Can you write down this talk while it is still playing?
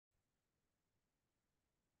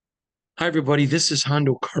Hi, everybody. This is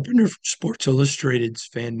Hondo Carpenter from Sports Illustrated's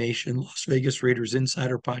Fan Nation Las Vegas Raiders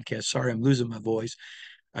Insider Podcast. Sorry, I'm losing my voice.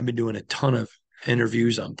 I've been doing a ton of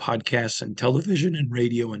interviews on podcasts and television and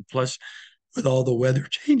radio, and plus, with all the weather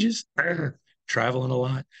changes, traveling a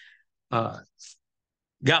lot, uh,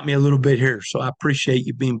 got me a little bit here. So I appreciate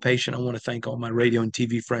you being patient. I want to thank all my radio and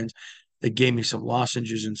TV friends that gave me some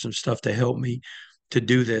lozenges and some stuff to help me to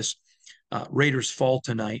do this. Raiders fall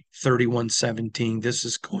tonight, 31-17. This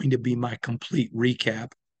is going to be my complete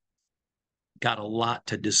recap. Got a lot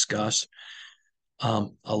to discuss, a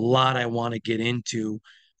lot I want to get into.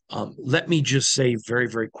 Let me just say very,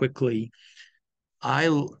 very quickly, I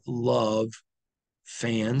love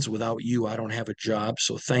fans. Without you, I don't have a job.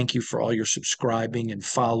 So thank you for all your subscribing and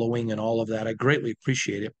following and all of that. I greatly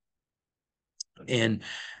appreciate it. And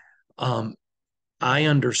um, I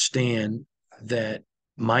understand that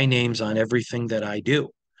my name's on everything that I do.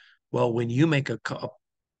 Well, when you make a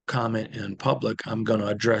comment in public, I'm going to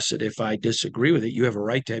address it. If I disagree with it, you have a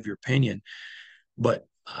right to have your opinion. But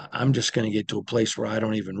I'm just going to get to a place where I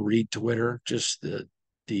don't even read Twitter, just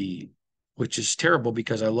the which is terrible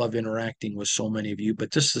because I love interacting with so many of you,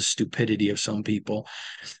 but just the stupidity of some people.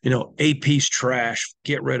 AP's trash,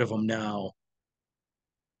 get rid of them now.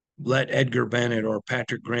 Let Edgar Bennett or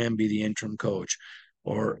Patrick Graham be the interim coach,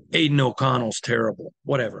 or Aiden O'Connell's terrible,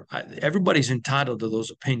 whatever. Everybody's entitled to those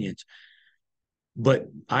opinions. But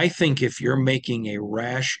I think if you're making a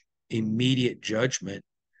rash, immediate judgment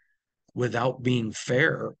without being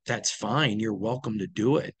fair, that's fine. You're welcome to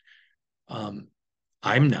do it. Um,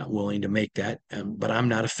 I'm not willing to make that, but I'm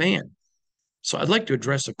not a fan. So I'd like to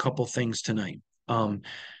address a couple things tonight.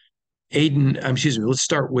 Excuse me, let's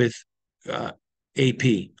start with AP.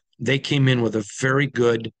 They came in with a very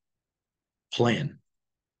good plan,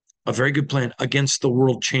 against the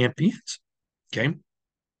world champions. Okay.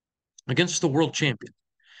 Against the world champions.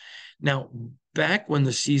 Now, back when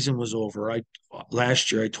the season was over,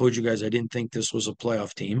 last year I told you guys I didn't think this was a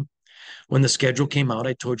playoff team. When the schedule came out,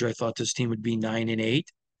 I told you I thought this team would be 9-8.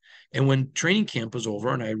 And when training camp was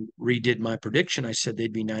over and I redid my prediction, I said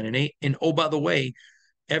they'd be 9-8. And oh, by the way,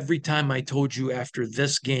 every time I told you after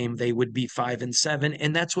this game they would be 5-7,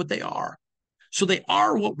 and that's what they are. So they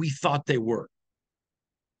are what we thought they were.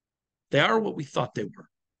 They are what we thought they were.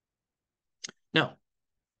 Now,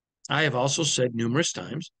 I have also said numerous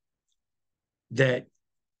times that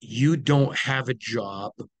you don't have a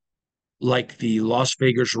job like the Las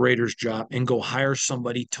Vegas Raiders job and go hire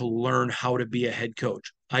somebody to learn how to be a head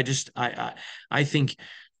coach. I think,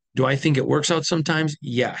 do I think it works out sometimes?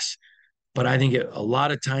 Yes. But I think a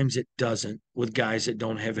lot of times it doesn't with guys that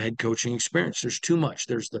don't have head coaching experience. There's too much.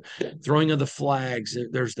 There's the throwing of the flags.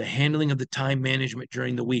 There's the handling of the time management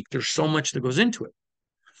during the week. There's so much that goes into it.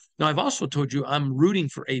 Now, I've also told you I'm rooting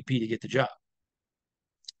for AP to get the job.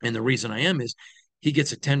 And the reason I am is he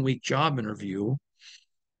gets a 10-week job interview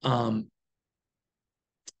um,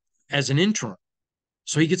 as an interim.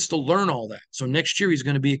 So he gets to learn all that. So next year he's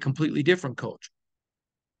going to be a completely different coach.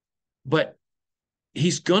 But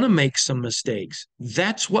he's going to make some mistakes.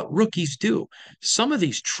 That's what rookies do. Some of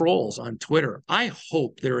these trolls on Twitter, I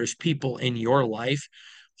hope there is people in your life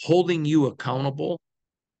holding you accountable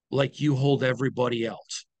like you hold everybody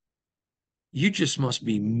else. You just must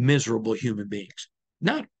be miserable human beings.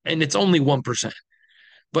 Not, and it's only 1%.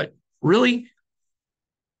 But really,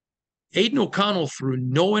 Aiden O'Connell threw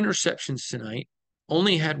no interceptions tonight,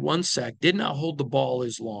 only had one sack, did not hold the ball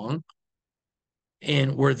as long.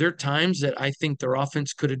 And were there times that I think their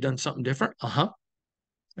offense could have done something different? I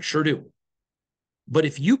sure do. But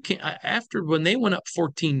if you can't, after when they went up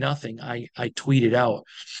 14-0, I tweeted out,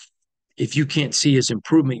 if you can't see his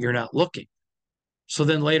improvement, you're not looking. So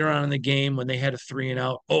then later on in the game, when they had a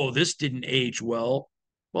 3-and-out, oh, this didn't age well.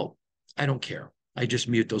 Well, I don't care. I just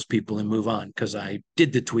mute those people and move on because I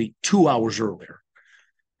did the tweet 2 hours earlier.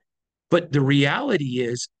 But the reality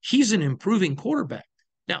is he's an improving quarterback.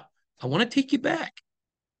 Now, I want to take you back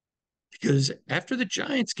because after the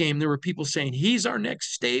Giants game, there were people saying he's our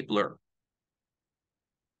next Stabler.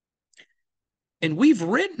 And we've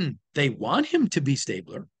written they want him to be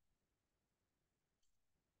Stabler.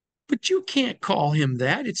 But you can't call him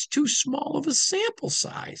that. It's too small of a sample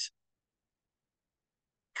size.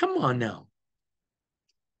 Come on now.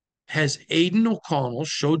 Has Aiden O'Connell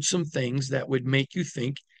showed some things that would make you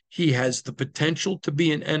think he has the potential to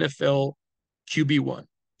be an NFL QB1?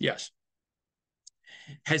 Yes.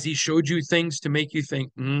 Has he showed you things to make you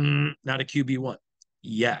think, not a QB1?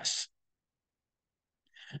 Yes.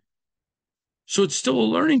 So it's still a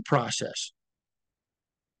learning process.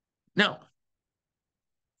 Now,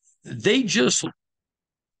 they just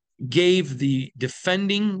gave the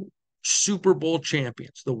defending Super Bowl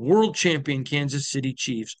champions, the world champion Kansas City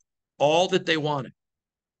Chiefs, all that they wanted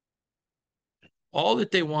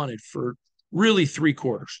for really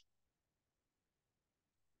 3/4,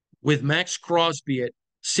 with Max Crosby at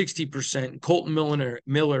 60%, Colton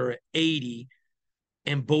Miller at 80%,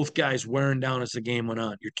 and both guys wearing down as the game went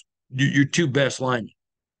on. Your two best linemen.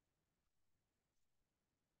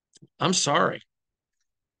 I'm sorry.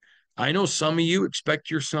 I know some of you expect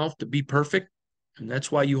yourself to be perfect, and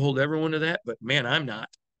that's why you hold everyone to that, but man, I'm not.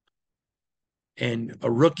 And a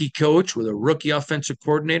rookie coach with a rookie offensive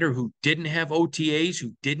coordinator who didn't have OTAs,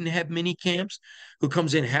 who didn't have mini camps, who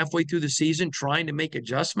comes in halfway through the season trying to make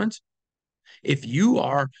adjustments. If you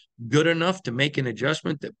are good enough to make an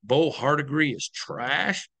adjustment that Bo Hardegree is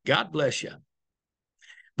trash, God bless you.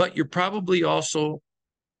 But you're probably also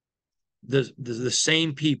the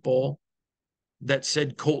same people that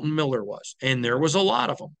said Colton Miller was, and there was a lot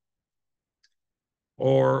of them,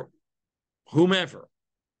 or whomever.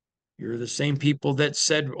 You're the same people that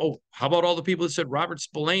said, oh, how about all the people that said Robert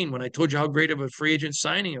Spillane when I told you how great of a free agent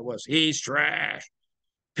signing it was? He's trash.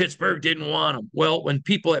 Pittsburgh didn't want him. Well, when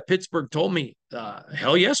people at Pittsburgh told me,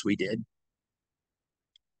 hell yes, we did.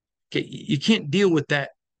 Okay, you can't deal with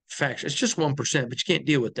that fact. It's just 1%, but you can't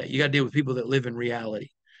deal with that. You got to deal with people that live in reality.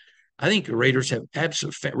 I think the Raiders have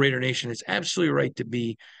Raider Nation is absolutely right to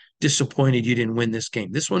be disappointed you didn't win this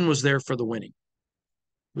game. This one was there for the winning.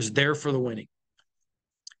 It was there for the winning.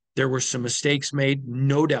 There were some mistakes made,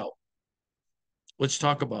 no doubt. Let's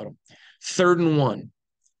talk about them. 3rd and 1,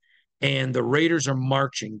 and the Raiders are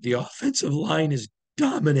marching. The offensive line is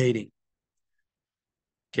dominating.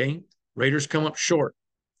 Okay, Raiders come up short.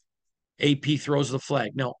 AP throws the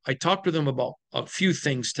flag. Now, I talked to them about a few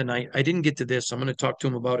things tonight. I didn't get to this. I'm going to talk to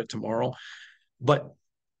him about it tomorrow. But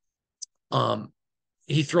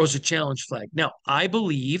he throws a challenge flag. Now, I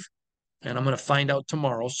believe, and I'm going to find out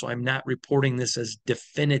tomorrow, so I'm not reporting this as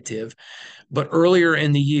definitive, but earlier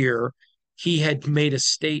in the year, he had made a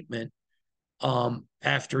statement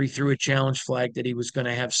after he threw a challenge flag that he was going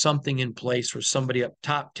to have something in place where somebody up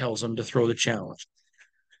top tells him to throw the challenge.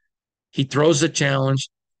 He throws the challenge.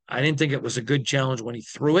 I didn't think it was a good challenge when he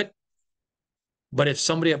threw it, but if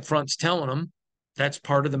somebody up front's telling him, that's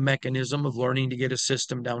part of the mechanism of learning to get a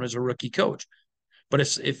system down as a rookie coach. But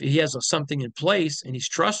if he has something in place and he's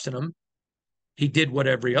trusting him, he did what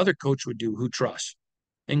every other coach would do who trusts,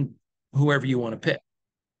 and whoever you want to pick.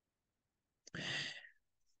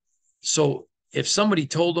 So if somebody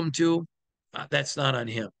told him to, that's not on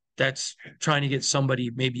him. That's trying to get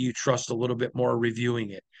somebody maybe you trust a little bit more reviewing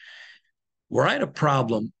it. Where I had a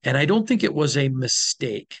problem, and I don't think it was a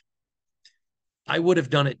mistake, I would have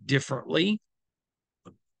done it differently,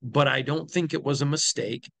 but I don't think it was a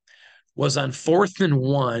mistake, was on 4th and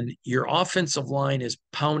 1, your offensive line is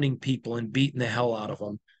pounding people and beating the hell out of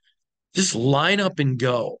them. Just line up and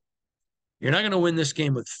go. You're not going to win this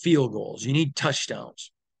game with field goals. You need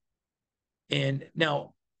touchdowns. And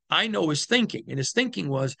now I know his thinking, and his thinking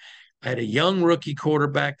was, I had a young rookie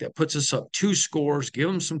quarterback that puts us up 2 scores, give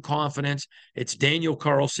him some confidence. It's Daniel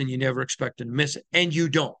Carlson. You never expect him to miss it, and you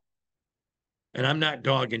don't. And I'm not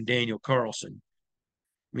dogging Daniel Carlson.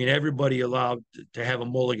 I mean, everybody allowed to have a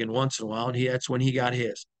mulligan once in a while, and that's when he got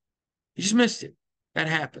his. He just missed it. That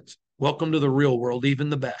happens. Welcome to the real world, even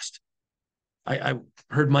the best. I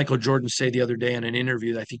heard Michael Jordan say the other day in an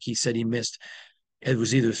interview, I think he said he missed, it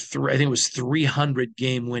was either I think it was 300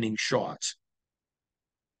 game-winning shots.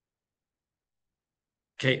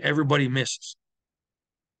 Okay, everybody misses.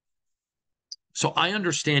 So I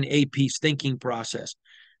understand AP's thinking process.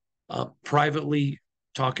 Privately,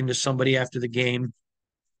 talking to somebody after the game,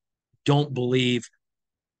 don't believe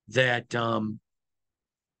that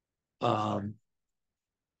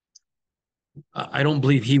I don't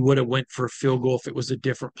believe he would have went for a field goal if it was a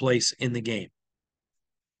different place in the game.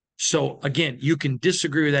 So again, you can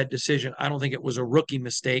disagree with that decision. I don't think it was a rookie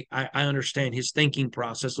mistake. I understand his thinking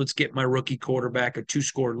process. Let's get my rookie quarterback a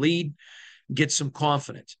 2-score lead, get some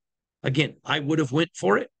confidence. Again, I would have went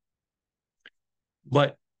for it,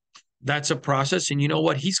 but that's a process. And you know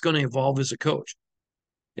what? He's going to evolve as a coach.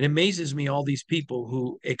 It amazes me, all these people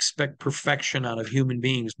who expect perfection out of human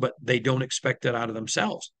beings, but they don't expect it out of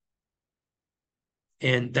themselves.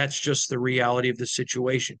 And that's just the reality of the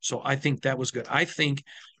situation. So I think that was good. I think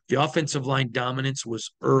the offensive line dominance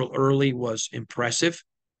was early was impressive.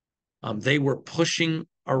 They were pushing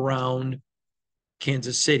around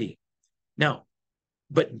Kansas City. Now,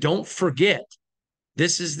 but don't forget,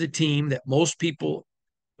 this is the team that most people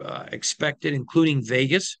expected, including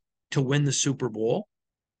Vegas, to win the Super Bowl.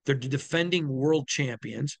 They're defending world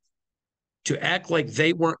champions. To act like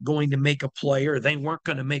they weren't going to make a play or they weren't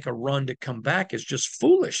going to make a run to come back is just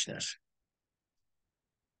foolishness.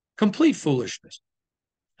 Complete foolishness.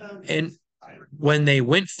 And when they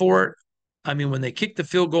went for it, I mean, when they kicked the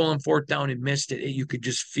field goal on fourth down and missed it, you could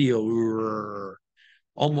just feel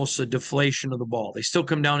almost a deflation of the ball. They still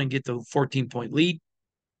come down and get the 14-point lead.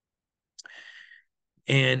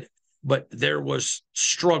 But there was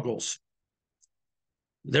struggles.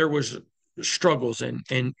 There was struggles,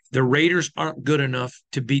 and the Raiders aren't good enough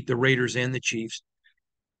to beat the Raiders and the Chiefs.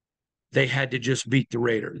 They had to just beat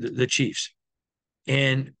the Chiefs.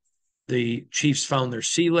 And the Chiefs found their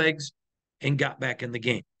sea legs and got back in the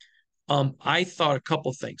game. I thought a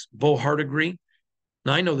couple things. Bo Hardegree.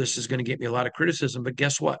 Now, I know this is going to get me a lot of criticism, but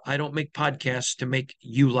guess what? I don't make podcasts to make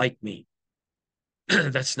you like me.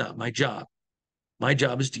 That's not my job. My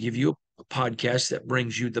job is to give you a podcast that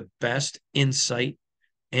brings you the best insight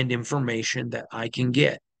and information that I can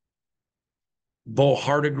get. Bo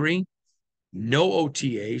Hardegree, no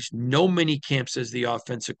OTAs, no mini camps as the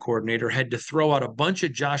offensive coordinator, had to throw out a bunch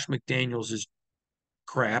of Josh McDaniels'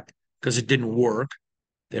 crap because it didn't work.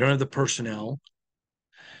 They don't have the personnel.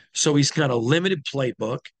 So he's got a limited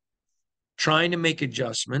playbook, trying to make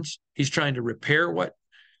adjustments. He's trying to repair what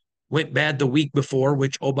went bad the week before,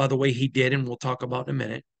 which, oh, by the way, he did, and we'll talk about in a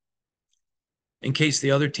minute. In case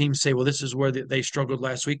the other teams say, well, this is where they struggled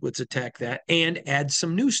last week, let's attack that and add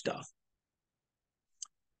some new stuff.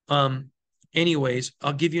 Anyways,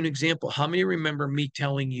 I'll give you an example. How many remember me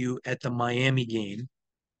telling you at the Miami game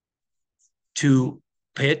to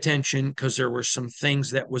pay attention because there were some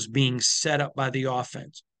things that was being set up by the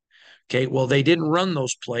offense? Okay, well, they didn't run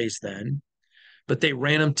those plays then, but they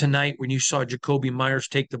ran them tonight when you saw Jakobi Meyers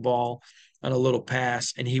take the ball on a little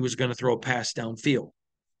pass and he was going to throw a pass downfield.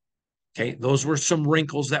 Okay, those were some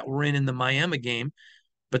wrinkles that were in the Miami game,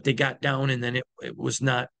 but they got down and then it was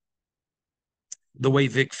not the way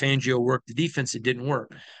Vic Fangio worked the defense. It didn't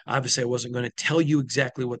work. Obviously, I wasn't going to tell you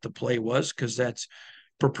exactly what the play was because that's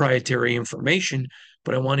proprietary information,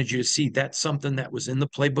 but I wanted you to see that's something that was in the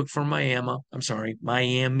playbook for Miami,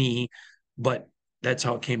 but that's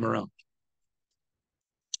how it came around.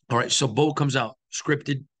 All right, so Bo comes out,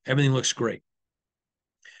 scripted, everything looks great.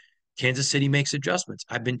 Kansas City makes adjustments.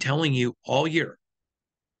 I've been telling you all year,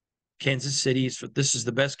 this is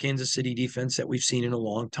the best Kansas City defense that we've seen in a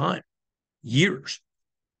long time, years.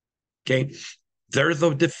 Okay, they're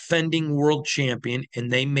the defending world champion,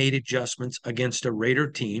 and they made adjustments against a Raider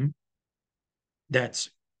team that's,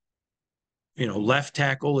 left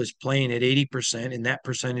tackle is playing at 80%, and that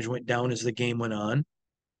percentage went down as the game went on.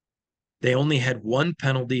 They only had one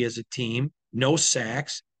penalty as a team, no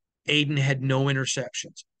sacks. Aiden had no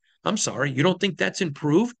interceptions. I'm sorry, you don't think that's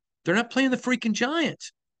improved? They're not playing the freaking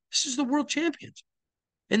Giants. This is the world champions.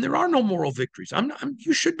 And there are no moral victories.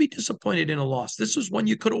 You should be disappointed in a loss. This was one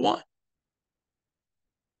you could have won.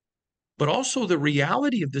 But also the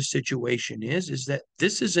reality of the situation is that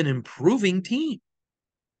this is an improving team.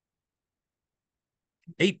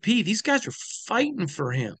 AP, these guys are fighting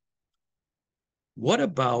for him. What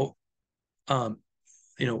about,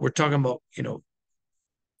 we're talking about,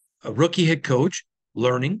 a rookie head coach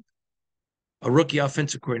learning, a rookie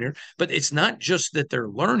offensive coordinator, but it's not just that they're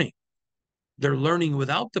learning. They're learning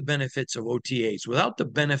without the benefits of OTAs, without the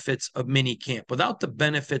benefits of mini camp, without the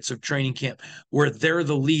benefits of training camp, where they're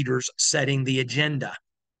the leaders setting the agenda.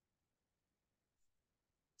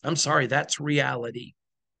 I'm sorry, that's reality.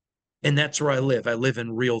 And that's where I live. I live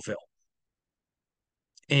in Realville.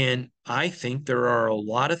 And I think there are a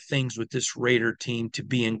lot of things with this Raider team to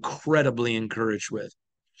be incredibly encouraged with.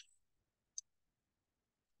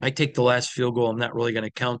 I take the last field goal. I'm not really going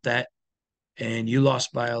to count that. And you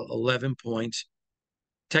lost by 11 points.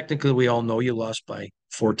 Technically, we all know you lost by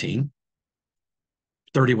 14,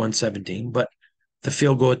 31-17. But the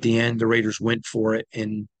field goal at the end, the Raiders went for it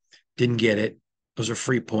and didn't get it. Those are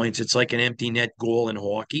free points. It's like an empty net goal in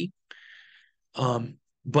hockey.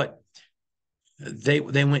 But they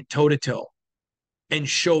went toe-to-toe and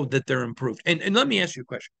showed that they're improved. And let me ask you a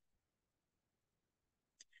question.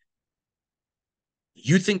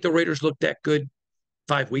 You think the Raiders looked that good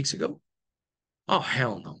 5 weeks ago? Oh,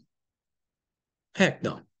 hell no. Heck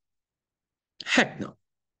no. Heck no.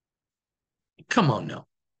 Come on now.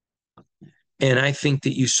 And I think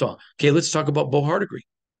that you saw. Okay, let's talk about Bo Hardegree.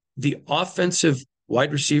 The offensive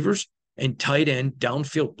wide receivers and tight end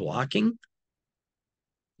downfield blocking.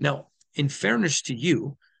 Now, in fairness to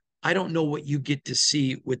you, I don't know what you get to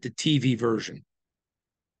see with the TV version.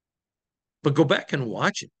 But go back and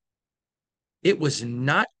watch it. It was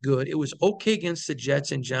not good. It was okay against the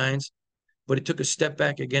Jets and Giants, but it took a step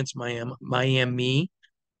back against Miami.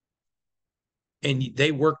 And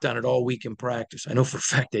they worked on it all week in practice. I know for a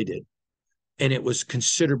fact they did. And it was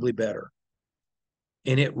considerably better.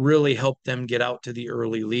 And it really helped them get out to the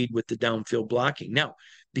early lead with the downfield blocking. Now,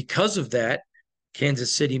 because of that,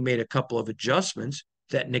 Kansas City made a couple of adjustments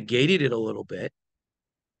that negated it a little bit.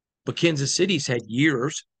 But Kansas City's had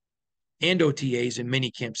years and OTAs and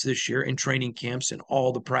mini camps this year and training camps and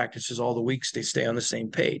all the practices, all the weeks, they stay on the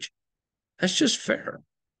same page. That's just fair.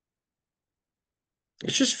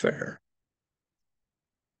 It's just fair.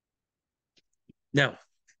 Now,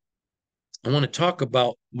 I want to talk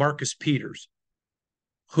about Marcus Peters,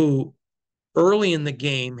 who early in the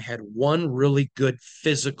game had one really good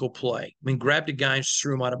physical play. I mean, grabbed a guy and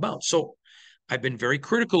threw him out of bounds. So I've been very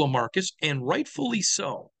critical of Marcus, and rightfully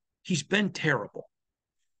so. He's been terrible.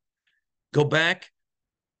 Go back.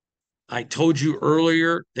 I told you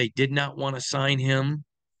earlier they did not want to sign him.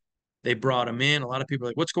 They brought him in. A lot of people are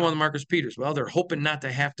like, what's going on with Marcus Peters? Well, they're hoping not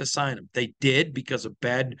to have to sign him. They did because of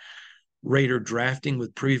bad Raider drafting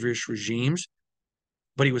with previous regimes,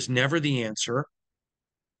 but he was never the answer.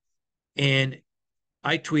 And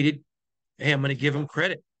I tweeted, hey, I'm going to give him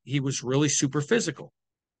credit. He was really super physical.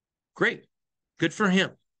 Great. Good for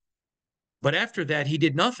him. But after that, he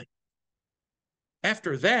did nothing.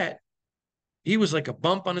 After that, he was like a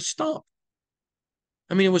bump on a stump.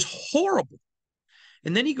 I mean, it was horrible.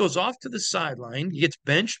 And then he goes off to the sideline. He gets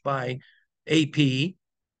benched by AP,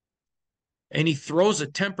 and he throws a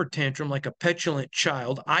temper tantrum like a petulant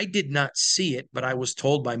child. I did not see it, but I was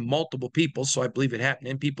told by multiple people, so I believe it happened,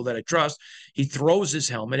 and people that I trust. He throws his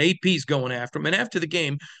helmet. AP's going after him. And after the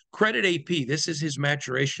game, credit AP. This is his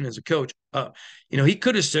maturation as a coach. He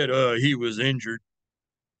could have said, he was injured,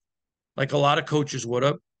 like a lot of coaches would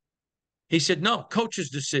have. He said, no, coach's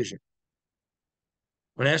decision.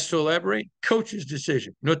 When asked to elaborate, coach's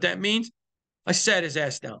decision. You know what that means? I sat his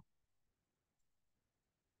ass down.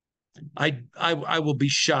 I will be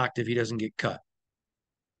shocked if he doesn't get cut.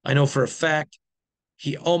 I know for a fact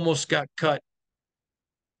he almost got cut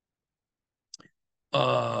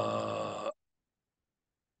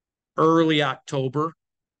early October,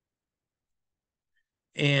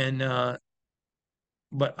 and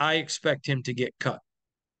but I expect him to get cut.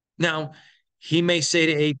 Now he may say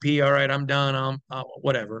to AP, "All right, I'm done.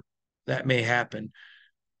 Whatever." That may happen,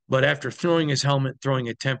 but after throwing his helmet, throwing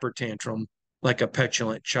a temper tantrum like a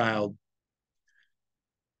petulant child,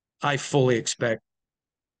 I fully expect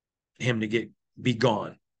him to be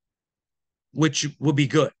gone, which will be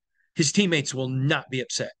good. His teammates will not be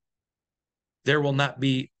upset. There will not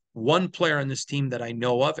be one player on this team that I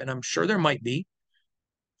know of, and I'm sure there might be,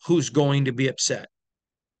 who's going to be upset.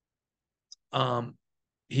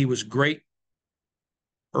 He was great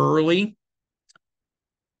early,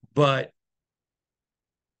 but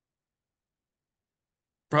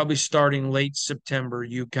probably starting late September,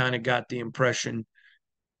 you kind of got the impression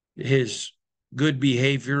his good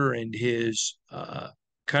behavior and his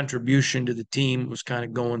contribution to the team was kind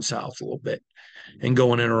of going south a little bit and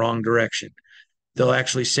going in a wrong direction. They'll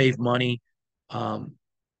actually save money. They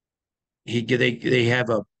have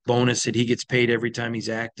a bonus that he gets paid every time he's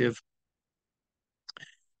active.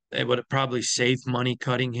 They would probably save money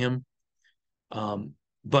cutting him.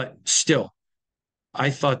 But still,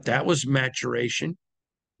 I thought that was maturation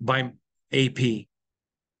by AP,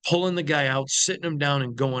 pulling the guy out, sitting him down,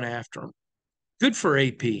 and going after him. Good for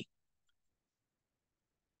AP.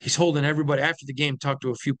 He's holding everybody. After the game, talked to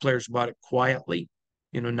a few players about it quietly,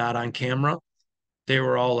 not on camera. They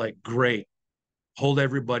were all like, great. Hold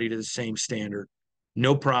everybody to the same standard.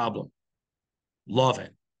 No problem. Love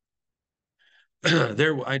it.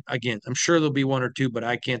 Again, I'm sure there'll be one or two, but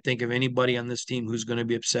I can't think of anybody on this team who's going to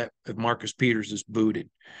be upset if Marcus Peters is booted.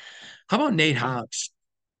 How about Nate Hobbs?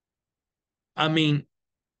 I mean,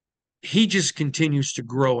 he just continues to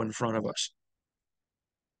grow in front of us.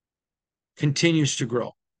 Continues to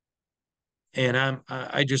grow. And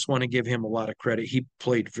I just want to give him a lot of credit. He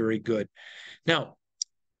played very good. Now,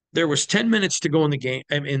 there was 10 minutes to go in the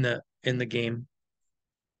game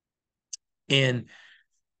and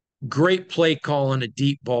great play call on a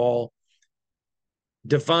deep ball.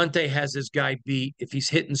 Devontae has his guy beat. If he's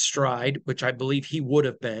hitting stride, which I believe he would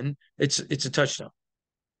have been, it's a touchdown.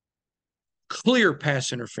 Clear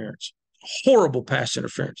pass interference. Horrible pass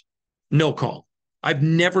interference. No call. I've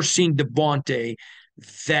never seen Devontae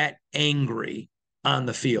that angry on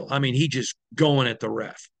the field. I mean, he just going at the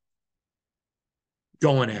ref.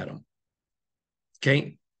 Going at him.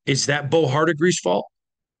 Okay. Is that Bo Hardegree's fault?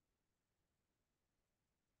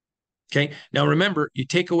 Okay. Now remember, you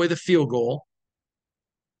take away the field goal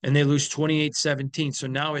and they lose 28-17. So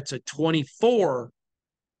now it's a 24-28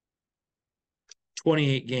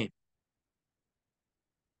 game.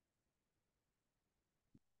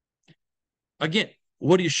 Again,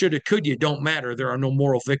 what you should have, could you, don't matter. There are no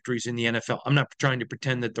moral victories in the NFL. I'm not trying to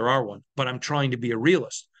pretend that there are one, but I'm trying to be a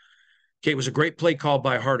realist. Okay, it was a great play call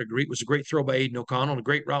by Hardigree. It was a great throw by Aiden O'Connell and a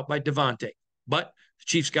great route by Devontae. But the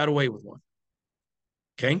Chiefs got away with one.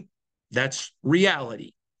 Okay, that's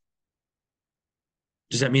reality.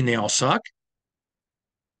 Does that mean they all suck?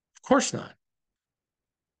 Of course not.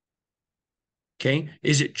 Okay,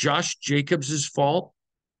 is it Josh Jacobs' fault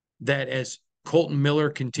that as Colton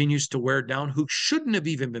Miller continues to wear down, who shouldn't have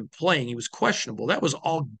even been playing, he was questionable. That was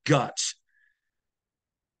all guts.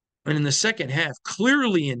 And in the second half,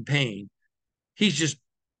 clearly in pain, he's just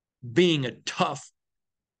being a tough,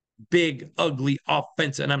 big, ugly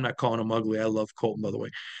offensive. And I'm not calling him ugly. I love Colton, by the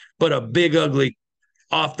way, but a big, ugly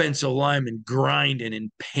offensive lineman grinding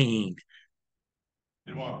in pain.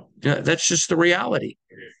 Yeah, that's just the reality.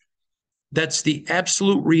 That's the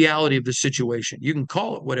absolute reality of the situation. You can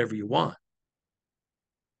call it whatever you want,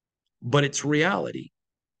 but it's reality.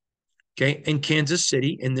 Okay. And Kansas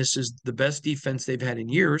City, and this is the best defense they've had in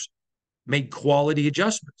years, made quality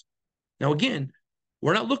adjustments. Now, again,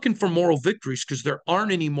 we're not looking for moral victories because there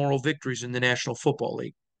aren't any moral victories in the National Football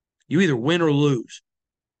League. You either win or lose.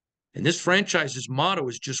 And this franchise's motto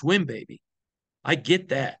is just win, baby. I get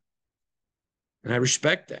that. And I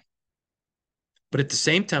respect that. But at the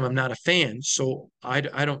same time, I'm not a fan, so I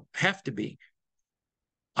don't have to be.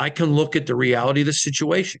 I can look at the reality of the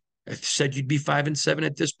situation. I said you'd be 5-7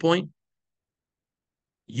 at this point.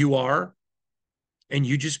 You are, and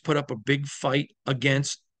you just put up a big fight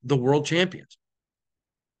against the world champions.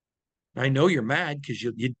 I know you're mad because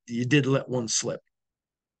you did let one slip.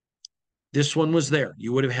 This one was there.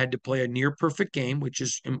 You would have had to play a near perfect game, which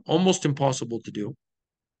is almost impossible to do.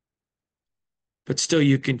 But still,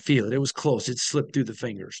 you can feel it. It was close. It slipped through the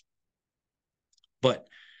fingers. But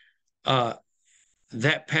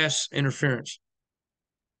that pass interference,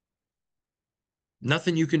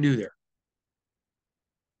 nothing you can do there.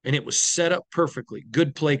 And it was set up perfectly.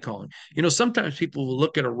 Good play calling. You know, sometimes people will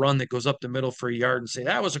look at a run that goes up the middle for a yard and say,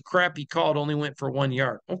 that was a crappy call. It only went for 1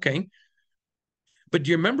 yard. Okay. But do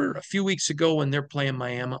you remember a few weeks ago when they're playing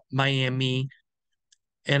Miami,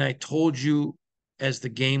 and I told you as the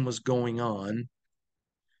game was going on,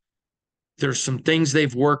 there's some things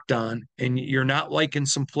they've worked on, and you're not liking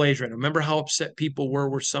some plays right now. Remember how upset people were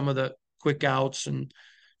with some of the quick outs and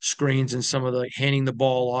screens and some of the handing the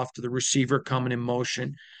ball off to the receiver coming in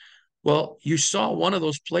motion. Well, you saw one of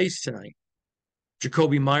those plays tonight.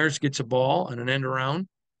 Jakobi Meyers gets a ball on an end around,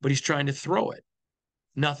 but he's trying to throw it.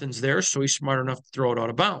 Nothing's there, so he's smart enough to throw it out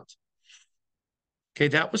of bounds. Okay,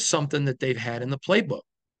 that was something that they've had in the playbook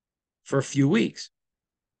for a few weeks.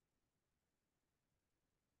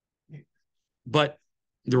 But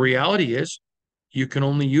the reality is you can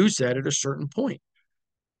only use that at a certain point.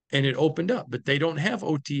 And it opened up, but they don't have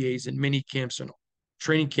OTAs and mini camps and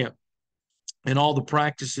training camp and all the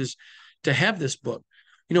practices to have this book.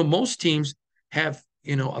 You know, most teams have,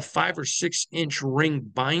 you know, a 5 or 6 inch ring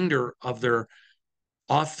binder of their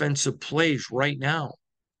offensive plays right now.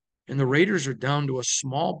 And the Raiders are down to a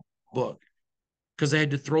small book because they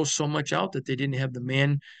had to throw so much out that they didn't have the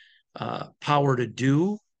man power to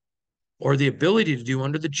do or the ability to do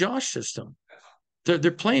under the Josh system.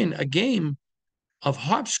 They're playing a game of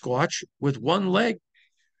hopscotch with one leg.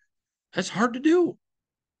 That's hard to do.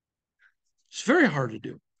 It's very hard to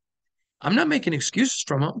do. I'm not making excuses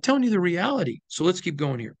from it. I'm telling you the reality. So let's keep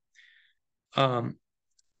going here.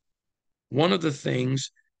 One of the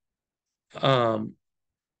things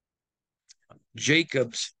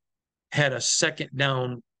Jacobs had a second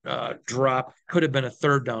down drop, could have been a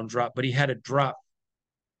third down drop, but he had a drop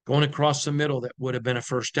going across the middle that would have been a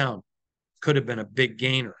first down. Could have been a big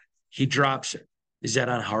gainer. He drops it. Is that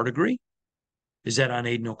on Hardigree? Is that on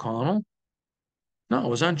Aiden O'Connell? No, it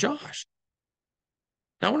was on Josh.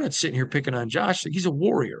 Now we're not sitting here picking on Josh. He's a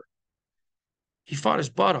warrior. He fought his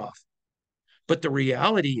butt off. But the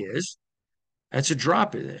reality is that's a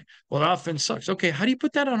drop. Well, the offense sucks. Okay, how do you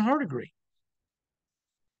put that on Hardigree?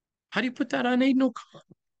 How do you put that on Aiden O'Connell?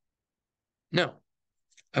 No,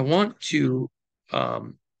 I want to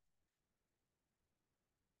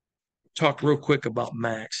talk real quick about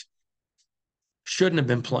Max. Shouldn't have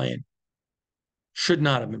been playing. Should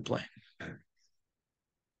not have been playing.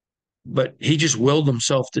 But he just willed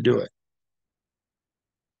himself to do it.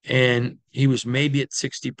 And he was maybe at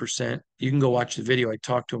 60%. You can go watch the video. I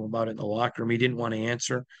talked to him about it in the locker room. He didn't want to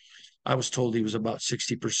answer. I was told he was about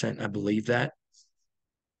 60%. I believe that.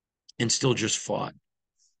 And still just fought.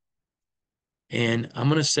 And I'm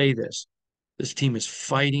going to say this. This team is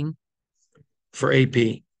fighting for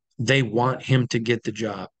AP. They want him to get the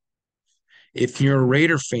job. If you're a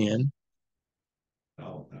Raider fan,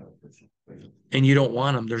 and you don't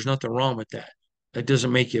want him, there's nothing wrong with that. That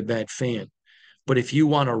doesn't make you a bad fan. But if you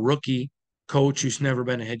want a rookie coach who's never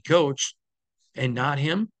been a head coach and not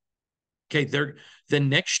him, okay, then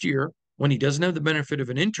next year, when he doesn't have the benefit of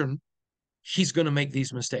an intern, he's going to make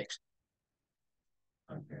these mistakes.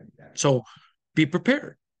 Okay. So be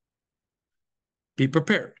prepared. Be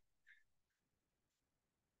prepared.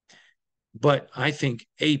 But I think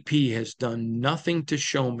AP has done nothing to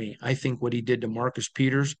show me. I think what he did to Marcus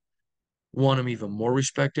Peters won him even more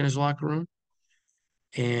respect in his locker room.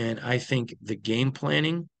 And I think the game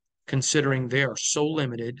planning, considering they are so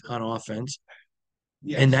limited on offense,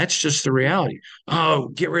 and that's just the reality. Oh,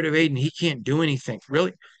 get rid of Aiden. He can't do anything.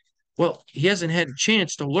 Really? Well, he hasn't had a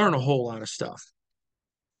chance to learn a whole lot of stuff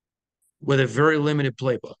with a very limited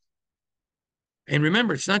playbook. And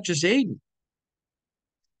remember, it's not just Aiden.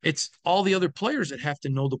 It's all the other players that have to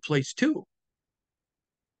know the plays too.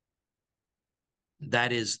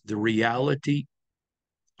 That is the reality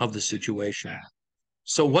of the situation.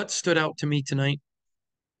 So what stood out to me tonight?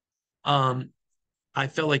 I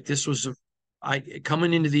felt like this was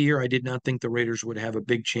coming into the year, I did not think the Raiders would have a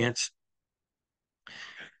big chance.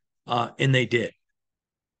 And they did.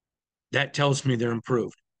 That tells me they're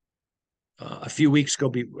improved. A few weeks ago,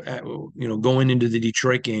 going into the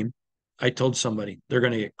Detroit game, I told somebody they're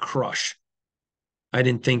going to get crushed. I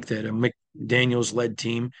didn't think that a McDaniels led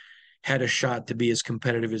team had a shot to be as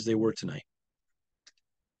competitive as they were tonight.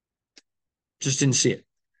 Just didn't see it.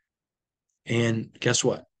 And guess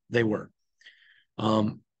what? They were.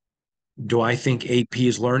 Do I think AP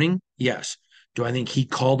is learning? Yes. Do I think he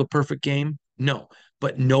called a perfect game? No.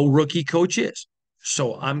 But no rookie coach is.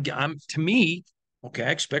 So I'm to me, okay, I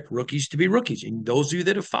expect rookies to be rookies. And those of you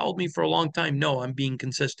that have followed me for a long time know I'm being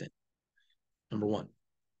consistent. Number one.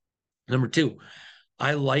 Number two,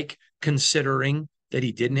 I like considering that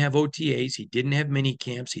he didn't have OTAs, he didn't have mini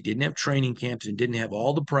camps, he didn't have training camps, and didn't have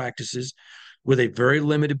all the practices with a very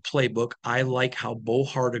limited playbook. I like how Bo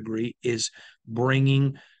Hardegree is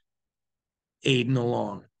bringing Aiden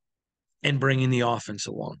along and bringing the offense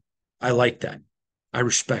along. I like that. I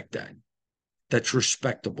respect that. That's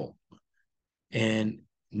respectable. And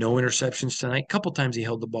no interceptions tonight. A couple times he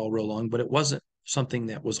held the ball real long, but it wasn't something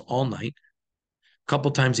that was all night. A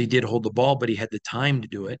couple times he did hold the ball, but he had the time to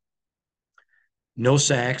do it. No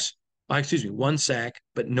sacks. Excuse me, one sack,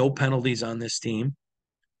 but no penalties on this team.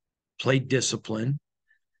 Played discipline.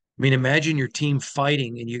 I mean, imagine your team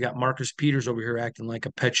fighting and you got Marcus Peters over here acting like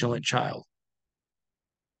a petulant child.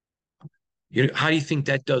 How do you think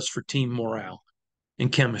that does for team morale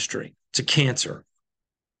and chemistry? It's a cancer.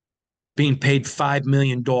 Being paid $5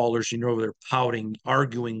 million and you're over there pouting,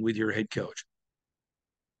 arguing with your head coach.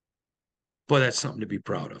 Boy, that's something to be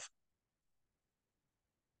proud of.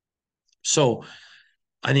 So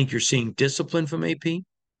I think you're seeing discipline from AP. I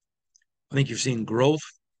think you're seeing growth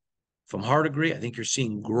from Hardegree. I think you're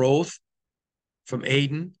seeing growth from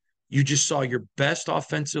Aiden. You just saw your best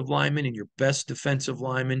offensive lineman and your best defensive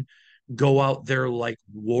lineman go out there like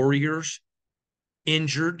warriors,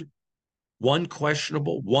 injured, one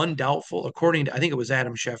questionable, one doubtful. According to, I think it was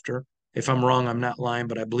Adam Schefter. If I'm wrong, I'm not lying,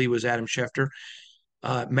 but I believe it was Adam Schefter.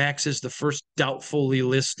 Max is the first doubtfully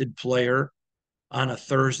listed player on a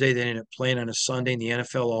Thursday that ended up playing on a Sunday in the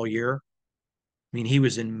NFL all year. I mean, he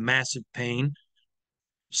was in massive pain.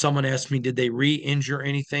 Someone asked me, did they re-injure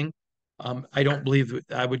anything? I don't believe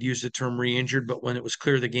I would use the term re-injured, but when it was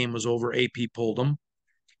clear the game was over, AP pulled him.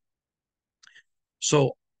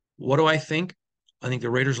 So what do I think? I think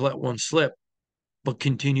the Raiders let one slip, but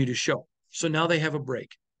continue to show. So now they have a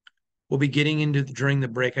break. We'll be getting into during the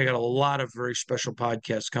break. I got a lot of very special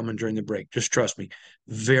podcasts coming during the break. Just trust me,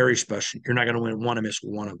 very special. You're not going to want to miss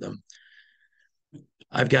one of them.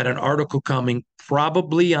 I've got an article coming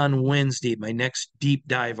probably on Wednesday, my next deep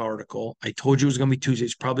dive article. I told you it was going to be Tuesday.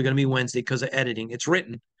 It's probably going to be Wednesday because of editing. It's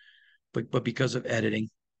written, but because of editing.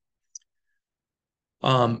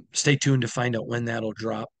 Stay tuned to find out when that'll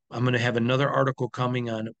drop. I'm going to have another article coming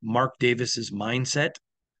on Mark Davis's mindset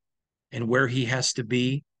and where he has to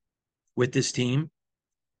be with this team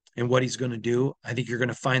and what he's going to do. I think you're going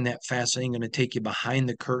to find that fascinating. Going to take you behind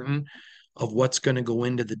the curtain of what's going to go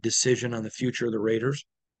into the decision on the future of the Raiders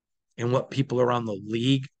and what people around the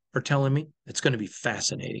league are telling me. It's going to be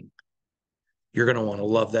fascinating. You're going to want to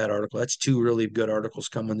love that article. That's two really good articles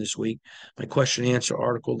coming this week. My question and answer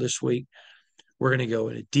article this week. We're going to go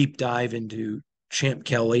in a deep dive into Champ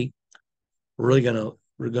Kelly. We're going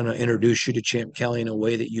to introduce you to Champ Kelly in a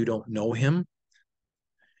way that you don't know him.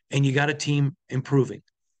 And you got a team improving.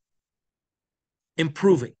 But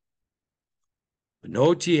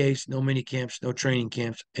no OTAs, no mini camps, no training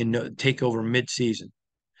camps, and no takeover mid-season.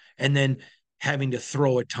 And then having to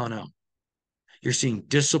throw a ton out. You're seeing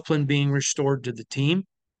discipline being restored to the team,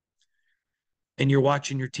 and you're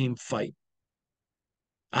watching your team fight.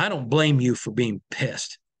 I don't blame you for being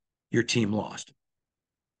pissed your team lost.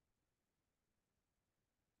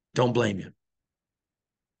 Don't blame you.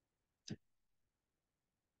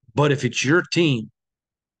 But if it's your team,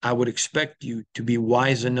 I would expect you to be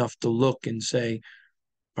wise enough to look and say,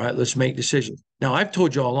 all right, let's make decisions. Now, I've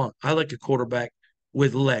told you all along, I like a quarterback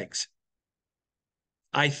with legs.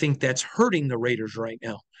 I think that's hurting the Raiders right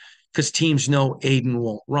now because teams know Aiden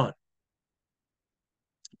won't run.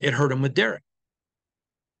 It hurt him with Derek.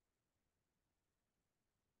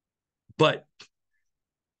 But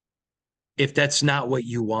if that's not what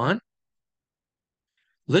you want,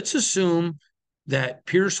 let's assume that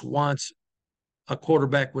Pierce wants a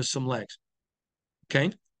quarterback with some legs.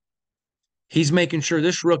 Okay. He's making sure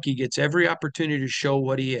this rookie gets every opportunity to show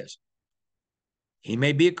what he is. He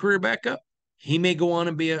may be a career backup. He may go on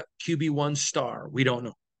and be a QB1 star. We don't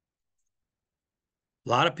know. A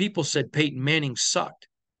lot of people said Peyton Manning sucked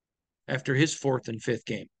after his fourth and fifth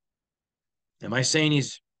game. Am I saying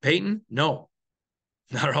he's Peyton? No,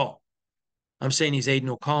 not at all. I'm saying he's Aiden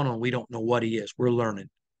O'Connell, and we don't know what he is. We're learning.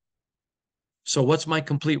 So what's my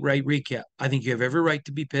complete right recap? I think you have every right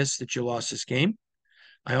to be pissed that you lost this game.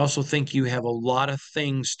 I also think you have a lot of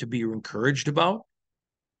things to be encouraged about.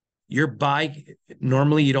 Your bye,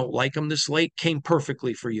 normally you don't like them this late, came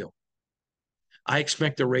perfectly for you. I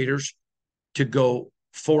expect the Raiders to go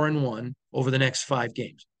 4-1 over the next 5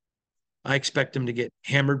 games. I expect them to get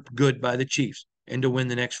hammered good by the Chiefs and to win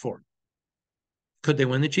the next 4. Could they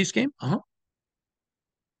win the Chiefs game?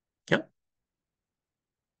 Yep.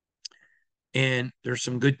 And there's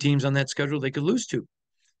some good teams on that schedule they could lose to.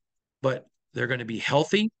 But they're going to be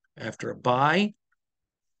healthy after a bye,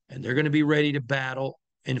 and they're going to be ready to battle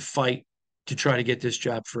and fight to try to get this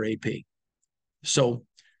job for AP. So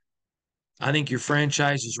I think your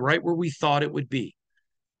franchise is right where we thought it would be.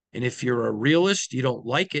 And if you're a realist, you don't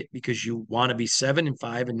like it because you want to be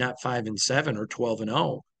 7-5 and not 5-7 or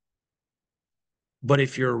 12-0. But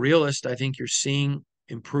if you're a realist, I think you're seeing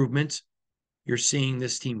improvements. You're seeing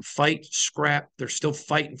this team fight, scrap. They're still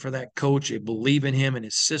fighting for that coach. They believe in him and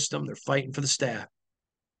his system. They're fighting for the staff.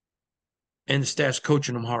 And the staff's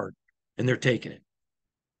coaching them hard, and they're taking it.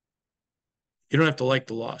 You don't have to like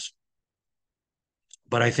the loss.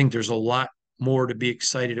 But I think there's a lot more to be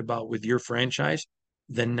excited about with your franchise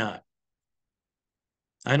than not.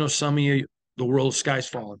 I know some of you, the world sky's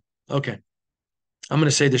falling. Okay. I'm going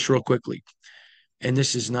to say this real quickly. And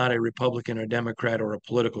this is not a Republican or Democrat or a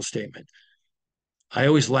political statement. I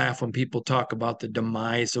always laugh when people talk about the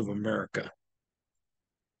demise of America.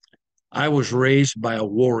 I was raised by a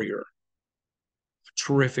warrior, a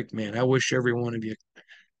terrific man. I wish every one of you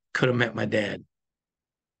could have met my dad.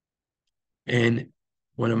 And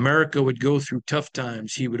when America would go through tough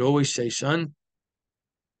times, he would always say, son,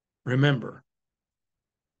 remember,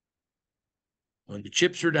 when the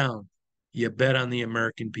chips are down, you bet on the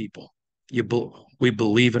American people. We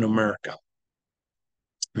believe in America.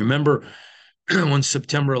 Remember when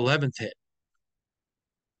September 11th hit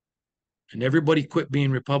and everybody quit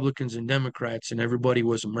being Republicans and Democrats and everybody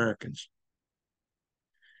was Americans.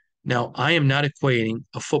 Now, I am not equating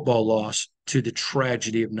a football loss to the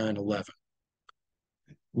tragedy of 9/11.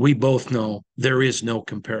 We both know there is no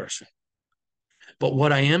comparison. But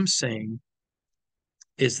what I am saying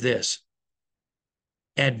is this: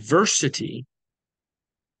 adversity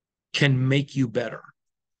can make you better.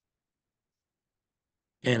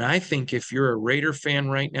 And I think if you're a Raider fan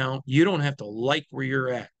right now, you don't have to like where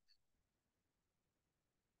you're at.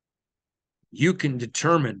 You can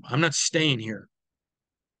determine, I'm not staying here.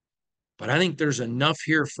 But I think there's enough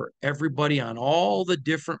here for everybody on all the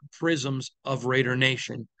different prisms of Raider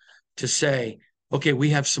Nation to say, okay,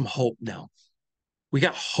 we have some hope now. We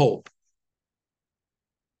got hope.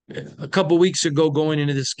 A couple of weeks ago, going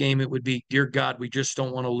into this game, it would be, dear God, we just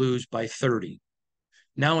don't want to lose by 30.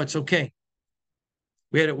 Now it's okay.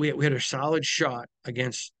 We had a solid shot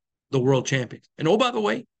against the world champions. And oh, by the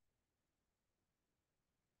way,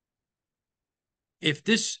 if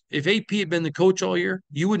AP had been the coach all year,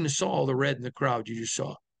 you wouldn't have saw all the red in the crowd you just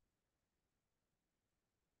saw.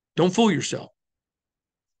 Don't fool yourself.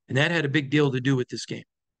 And that had a big deal to do with this game.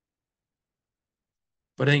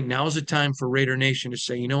 But I think now's the time for Raider Nation to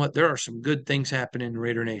say, you know what? There are some good things happening in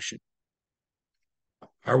Raider Nation.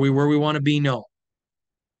 Are we where we want to be? No.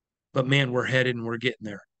 But man, we're headed and we're getting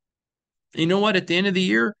there. You know what? At the end of the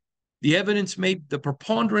year, the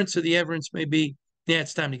preponderance of the evidence may be, yeah,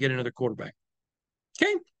 it's time to get another quarterback.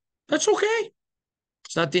 Okay. That's okay.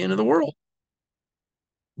 It's not the end of the world.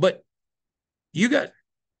 But you got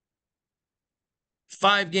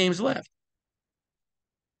 5 games left.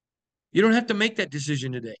 You don't have to make that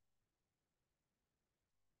decision today.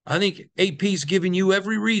 I think AP's giving you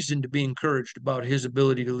every reason to be encouraged about his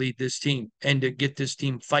ability to lead this team and to get this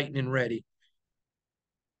team fighting and ready.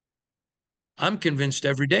 I'm convinced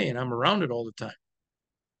every day, and I'm around it all the time,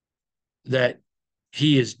 that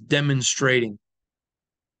he is demonstrating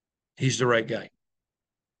he's the right guy.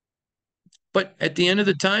 But at the end of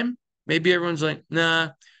the time, maybe everyone's like, nah,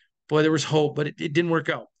 boy, there was hope, but it didn't work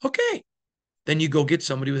out. Okay. Then you go get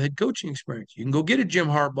somebody with head coaching experience. You can go get a Jim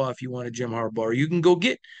Harbaugh if you want a Jim Harbaugh, or you can go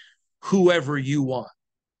get whoever you want.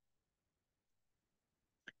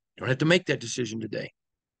 You don't have to make that decision today.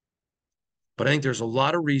 But I think there's a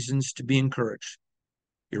lot of reasons to be encouraged.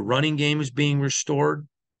 Your running game is being restored.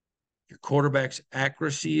 Your quarterback's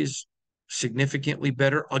accuracy is significantly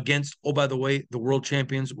better against, oh, by the way, the world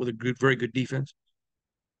champions with a good, very good defense.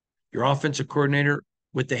 Your offensive coordinator,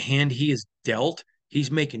 with the hand he is dealt,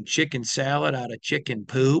 he's making chicken salad out of chicken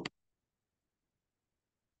poop.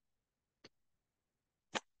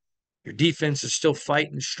 Your defense is still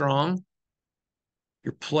fighting strong.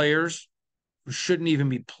 Your players who shouldn't even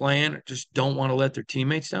be playing just don't want to let their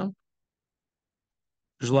teammates down.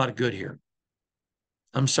 There's a lot of good here.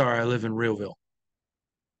 I'm sorry, I live in Realville.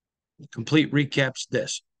 Complete recap's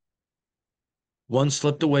this. One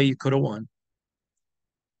slipped away, you could have won,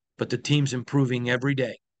 but the team's improving every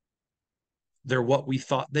day. They're what we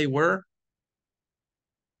thought they were,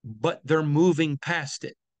 but they're moving past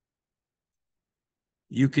it.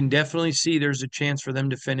 You can definitely see there's a chance for them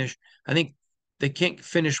to finish. I think they can't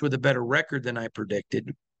finish with a better record than I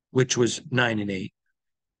predicted, which was 9-8.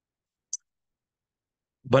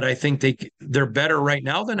 But I think they're better right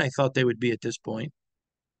now than I thought they would be at this point.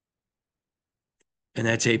 And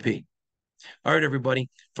that's AP. All right, everybody.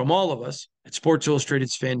 From all of us at Sports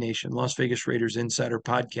Illustrated's Fan Nation, Las Vegas Raiders Insider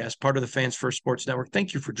Podcast, part of the Fans First Sports Network,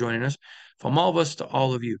 thank you for joining us. From all of us to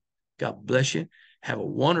all of you, God bless you. Have a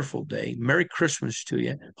wonderful day. Merry Christmas to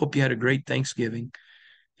you. Hope you had a great Thanksgiving.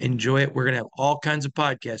 Enjoy it. We're going to have all kinds of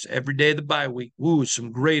podcasts every day of the bye week. Ooh,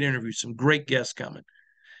 some great interviews, some great guests coming,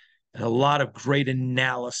 and a lot of great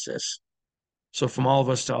analysis. So from all of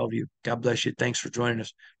us to all of you, God bless you. Thanks for joining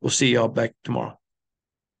us. We'll see you all back tomorrow.